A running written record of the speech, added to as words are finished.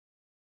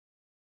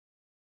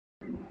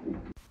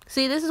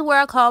See, this is where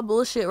I call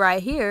bullshit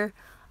right here.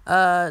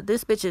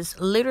 This bitch is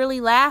literally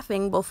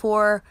laughing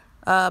before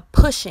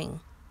pushing.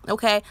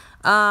 Okay.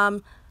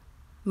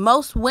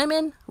 Most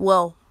women,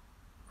 well,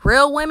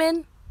 real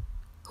women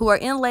who are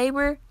in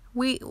labor,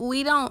 we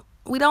don't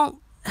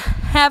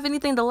have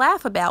anything to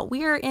laugh about.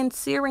 We are in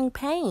searing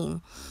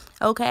pain.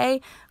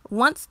 Okay.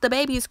 Once the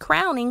baby is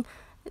crowning,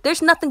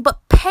 there's nothing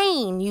but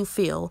pain you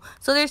feel.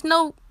 So there's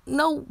no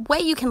way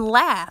you can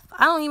laugh.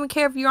 I don't even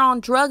care if you're on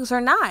drugs or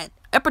not.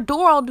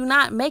 Epidural do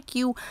not make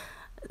you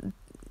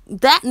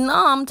that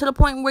numb to the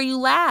point where you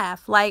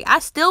laugh. Like, I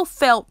still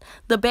felt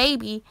the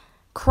baby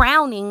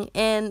crowning,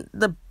 and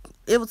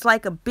it was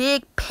like a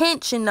big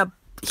pinch and a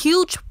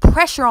huge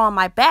pressure on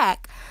my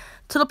back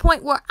to the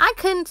point where I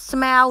couldn't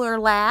smile or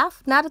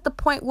laugh. Not at the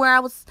point where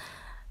it was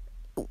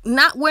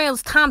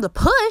time to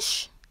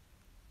push.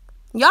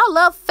 Y'all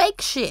love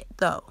fake shit,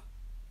 though.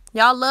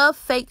 Y'all love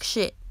fake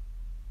shit.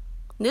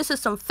 This is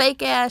some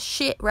fake ass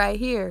shit right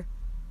here.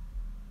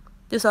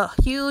 There's a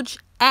huge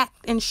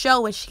act and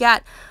show, and she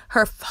got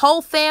her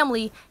whole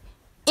family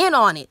in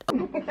on it.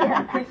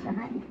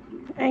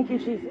 Thank you,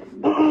 Jesus.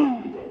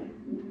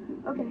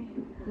 Okay.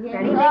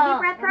 Ready? Big deep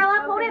breath, curl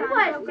up, hold it,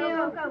 push.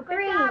 2,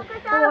 3,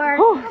 4.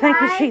 Oh,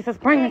 thank you, Jesus.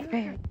 Bring this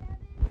baby.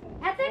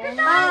 That's it,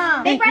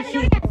 Chrisean. Big breath and do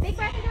it again. Big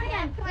breath and do it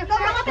again. Curl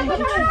up and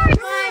push hard.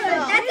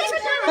 That's it,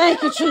 Chrisean.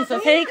 Thank you,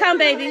 Jesus. Here you come,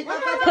 baby.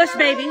 Push,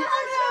 baby.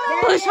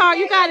 Push hard.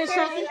 You got it,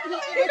 Shawty. You got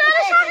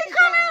it, Shawty.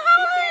 Come in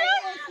hard.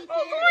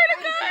 Oh, glory to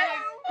God.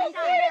 Oh,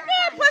 glory to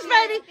God. Push,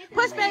 baby.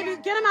 Push,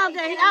 baby. Get him out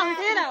there. He out.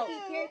 He's out.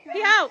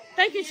 He out.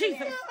 Thank you,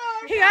 Jesus.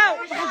 He out.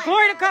 Oh,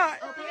 glory to God.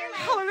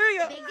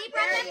 Hallelujah.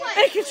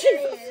 Thank you,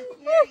 Jesus.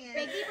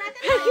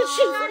 Thank you,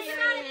 Jesus.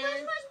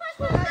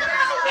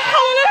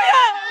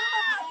 Hallelujah.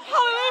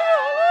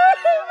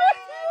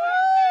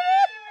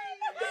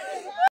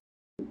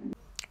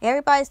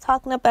 Everybody's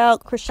talking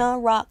about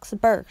Chrisean Rock's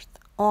birth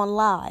on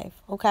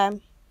live, okay?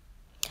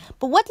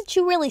 But what did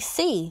you really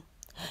see?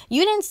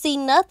 You didn't see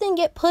nothing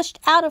get pushed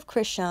out of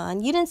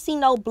Chrisean. You didn't see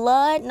no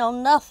blood, no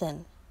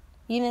nothing.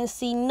 You didn't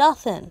see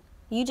nothing.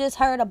 You just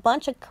heard a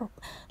bunch of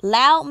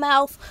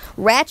loudmouth,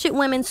 ratchet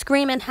women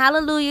screaming,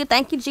 hallelujah,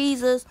 thank you,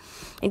 Jesus,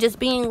 and just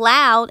being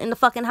loud in the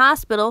fucking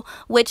hospital,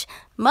 which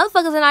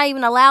motherfuckers are not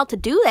even allowed to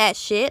do that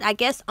shit. I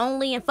guess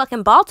only in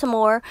fucking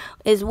Baltimore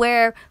is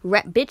where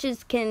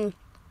bitches can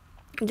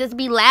just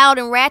be loud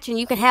and ratchet, and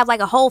you can have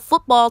like a whole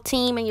football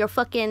team in your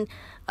fucking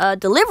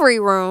delivery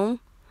room.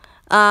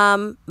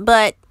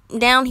 But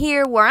down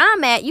here where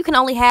I'm at, you can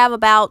only have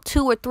about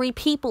 2 or 3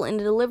 people in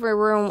the delivery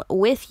room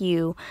with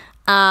you.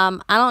 I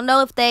don't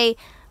know if they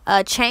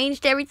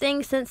changed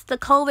everything since the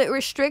COVID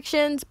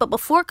restrictions, but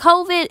before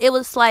COVID, it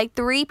was like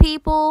 3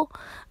 people.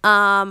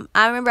 I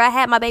remember I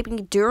had my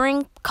baby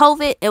during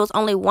COVID. It was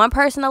only 1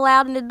 person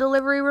allowed in the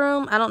delivery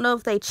room. I don't know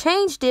if they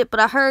changed it, but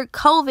I heard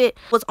COVID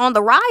was on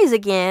the rise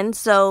again.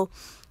 So,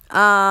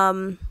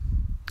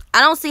 I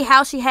don't see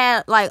how she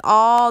had like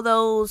all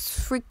those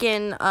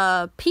freaking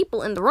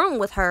people in the room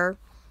with her.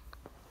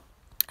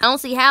 I don't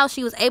see how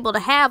she was able to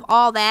have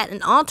all that,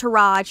 an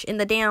entourage in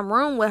the damn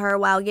room with her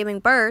while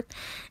giving birth.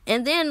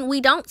 And then we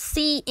don't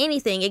see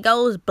anything. It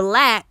goes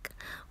black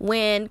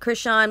when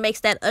Chrisean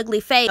makes that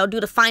ugly face, do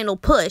the final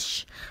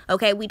push.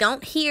 Okay, we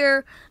don't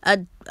hear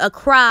a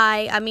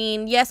cry. I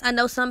mean, yes, I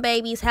know some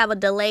babies have a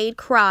delayed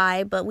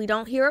cry, but we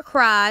don't hear a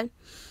cry.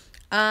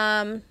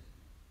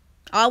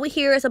 All we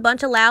hear is a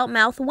bunch of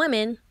loudmouth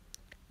women,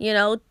 you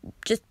know,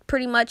 just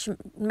pretty much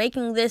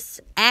making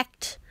this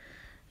act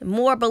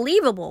more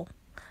believable.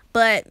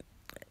 But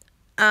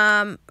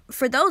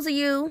for those of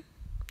you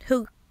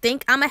who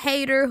think I'm a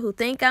hater, who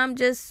think I'm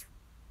just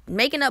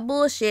making up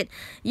bullshit,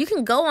 you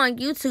can go on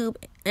YouTube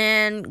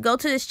and go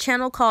to this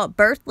channel called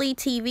Birthly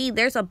TV.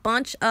 There's a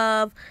bunch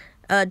of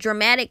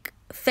dramatic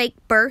fake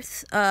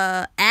birth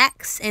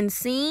acts and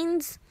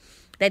scenes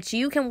that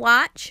you can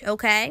watch,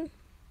 okay?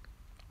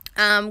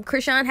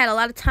 Chrisean had a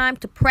lot of time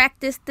to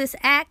practice this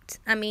act.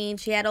 I mean,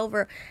 she had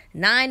over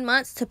 9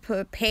 months to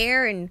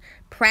prepare and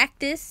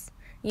practice,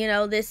 you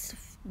know, this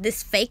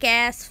fake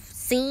ass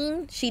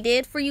scene she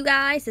did for you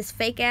guys, this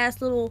fake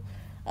ass little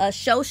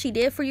show she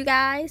did for you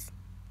guys.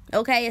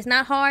 Okay, it's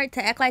not hard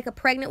to act like a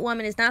pregnant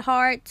woman. It's not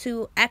hard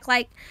to act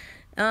like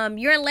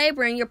you're in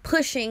labor and you're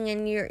pushing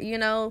and you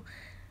know,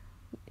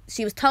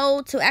 she was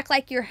told to act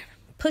like you're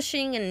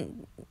pushing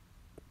and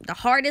the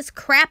hardest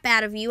crap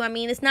out of you. I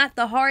mean, it's not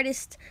the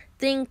hardest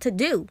thing to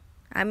do.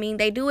 I mean,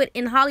 they do it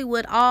in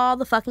Hollywood all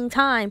the fucking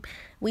time.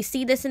 We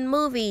see this in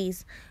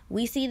movies.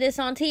 We see this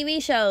on TV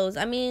shows.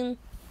 I mean,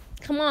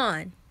 come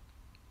on.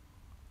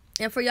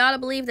 And for y'all to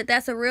believe that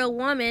that's a real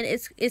woman,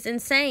 it's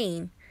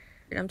insane.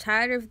 I'm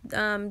tired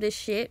of this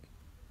shit.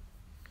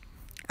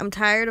 I'm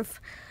tired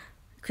of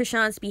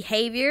Chrisean's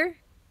behavior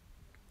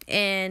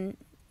and,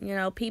 you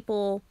know,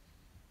 people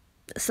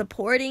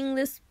supporting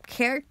this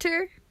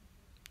character.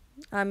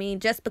 I mean,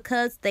 just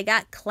because they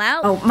got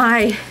clout. Oh,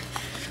 my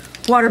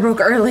water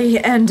broke early,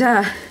 and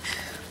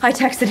I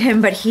texted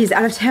him, but he's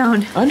out of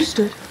town.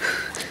 Understood.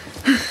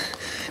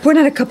 We're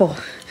not a couple,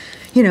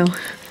 you know.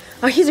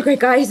 He's a great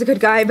guy, he's a good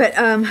guy, but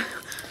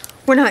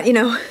we're not,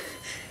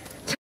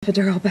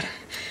 epidural, but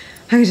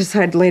I can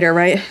decide later,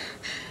 right?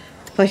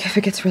 Like if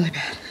it gets really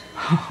bad.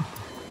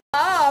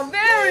 Ah,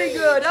 very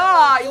good.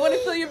 You want to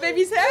feel your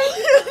baby's head?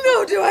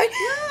 No, do I?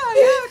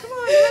 Yeah, come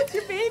on, that's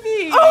your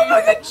baby. Oh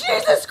my God,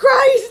 Jesus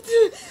Christ!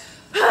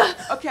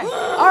 Okay,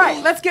 all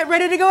right, let's get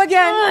ready to go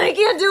again. I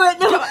can't do it.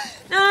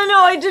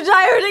 No, I'm too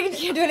tired. I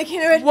can't do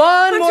it.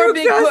 One more too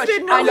big push.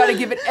 exhausted. No. I gotta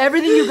give it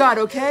everything you got,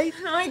 okay?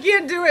 No, I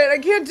can't do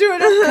it.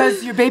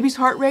 Because your baby's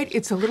heart rate,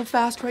 it's a little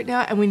fast right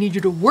now, and we need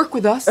you to work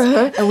with us,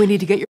 and we need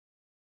to get your...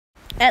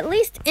 At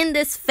least in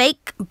this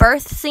fake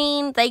birth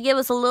scene, they give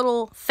us a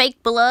little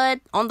fake blood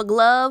on the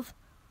glove.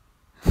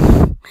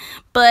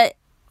 But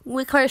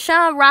with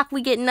Chrisean Rock,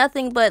 we get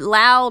nothing but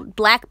loud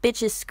black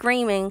bitches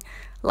screaming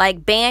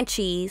like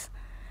banshees.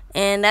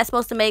 And that's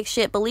supposed to make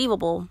shit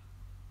believable.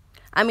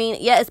 I mean,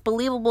 yeah, it's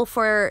believable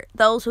for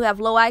those who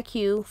have low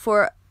IQ.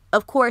 For,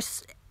 of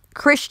course,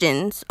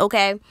 Christians,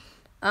 okay?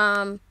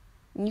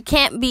 You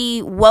can't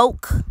be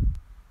woke,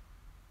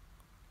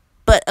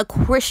 but a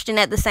Christian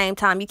at the same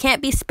time. You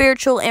can't be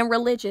spiritual and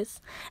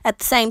religious at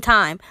the same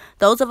time.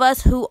 Those of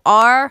us who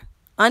are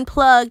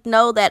unplugged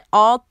know that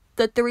all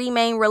the three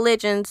main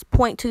religions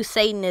point to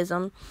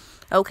Satanism,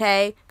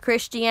 okay?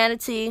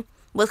 Christianity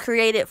was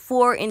created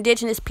for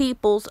indigenous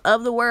peoples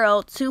of the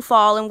world to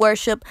fall and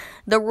worship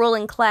the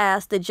ruling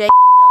class, the JEWs,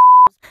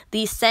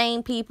 these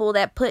same people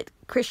that put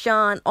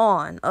Chrisean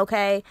on,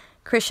 okay?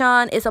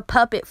 Chrisean is a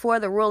puppet for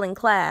the ruling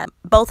class,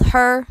 both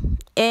her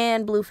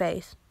and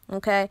Blueface,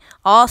 okay?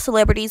 All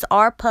celebrities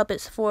are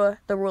puppets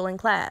for the ruling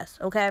class,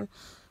 okay?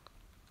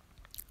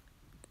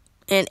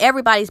 And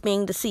everybody's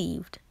being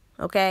deceived,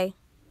 okay?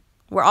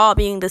 We're all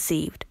being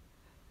deceived.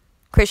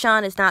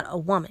 Chrisean is not a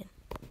woman.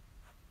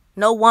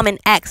 No woman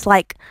acts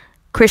like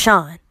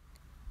Chrisean.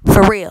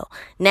 For real.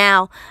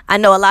 Now, I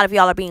know a lot of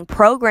y'all are being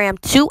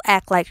programmed to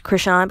act like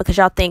Chrisean because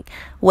y'all think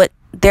what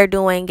they're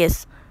doing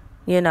is,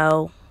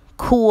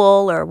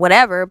 cool or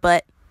whatever.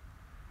 But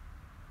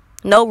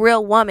no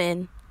real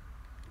woman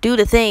do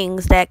the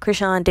things that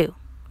Chrisean do.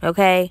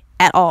 Okay?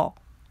 At all.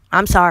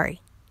 I'm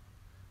sorry.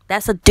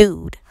 That's a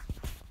dude.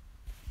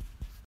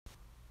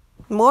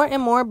 More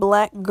and more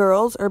black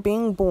girls are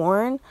being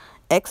born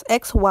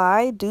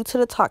XXY due to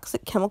the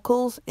toxic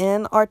chemicals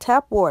in our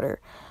tap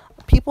water.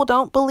 People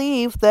don't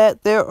believe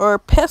that there are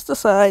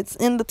pesticides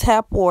in the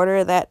tap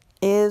water that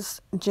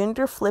is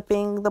gender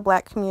flipping the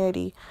black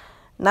community.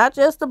 Not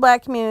just the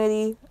black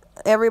community,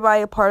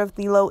 everybody a part of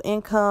the low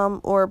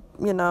income or,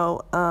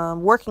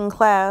 working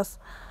class.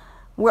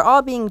 We're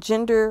all being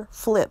gender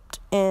flipped,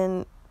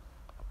 and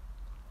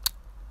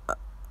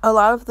a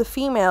lot of the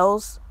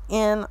females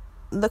in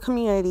the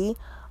community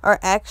are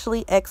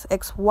actually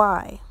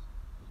XXY.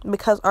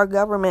 Because our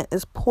government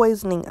is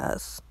poisoning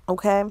us,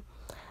 okay?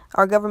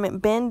 Our government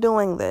been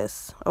doing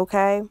this,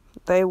 okay?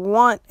 They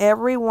want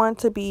everyone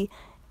to be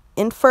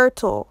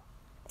infertile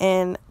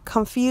and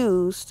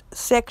confused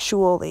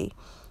sexually,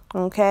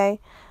 okay?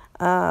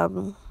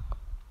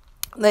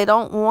 They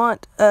don't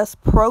want us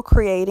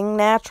procreating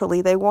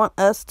naturally. They want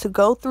us to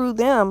go through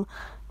them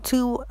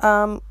to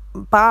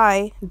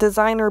buy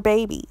designer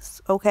babies,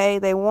 okay?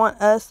 They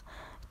want us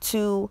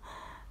to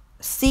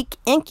seek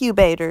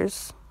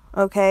incubators,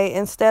 okay,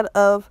 instead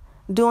of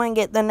doing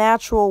it the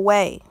natural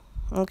way,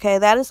 okay?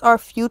 That is our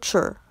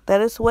future.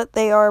 That is what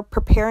they are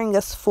preparing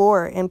us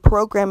for and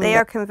programming. They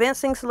are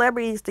convincing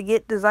celebrities to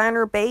get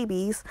designer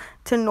babies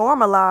to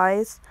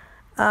normalize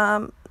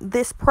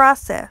this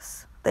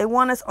process. They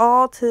want us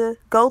all to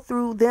go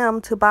through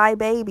them to buy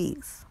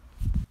babies.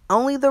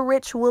 Only the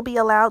rich will be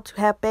allowed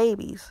to have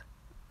babies,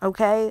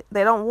 okay?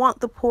 They don't want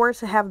the poor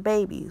to have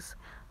babies.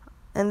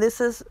 And this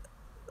is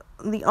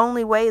the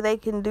only way they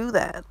can do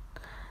that,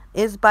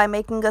 is by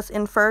making us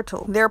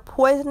infertile. They're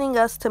poisoning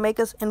us to make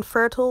us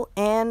infertile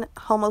and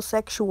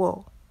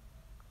homosexual.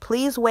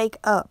 Please wake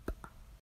up.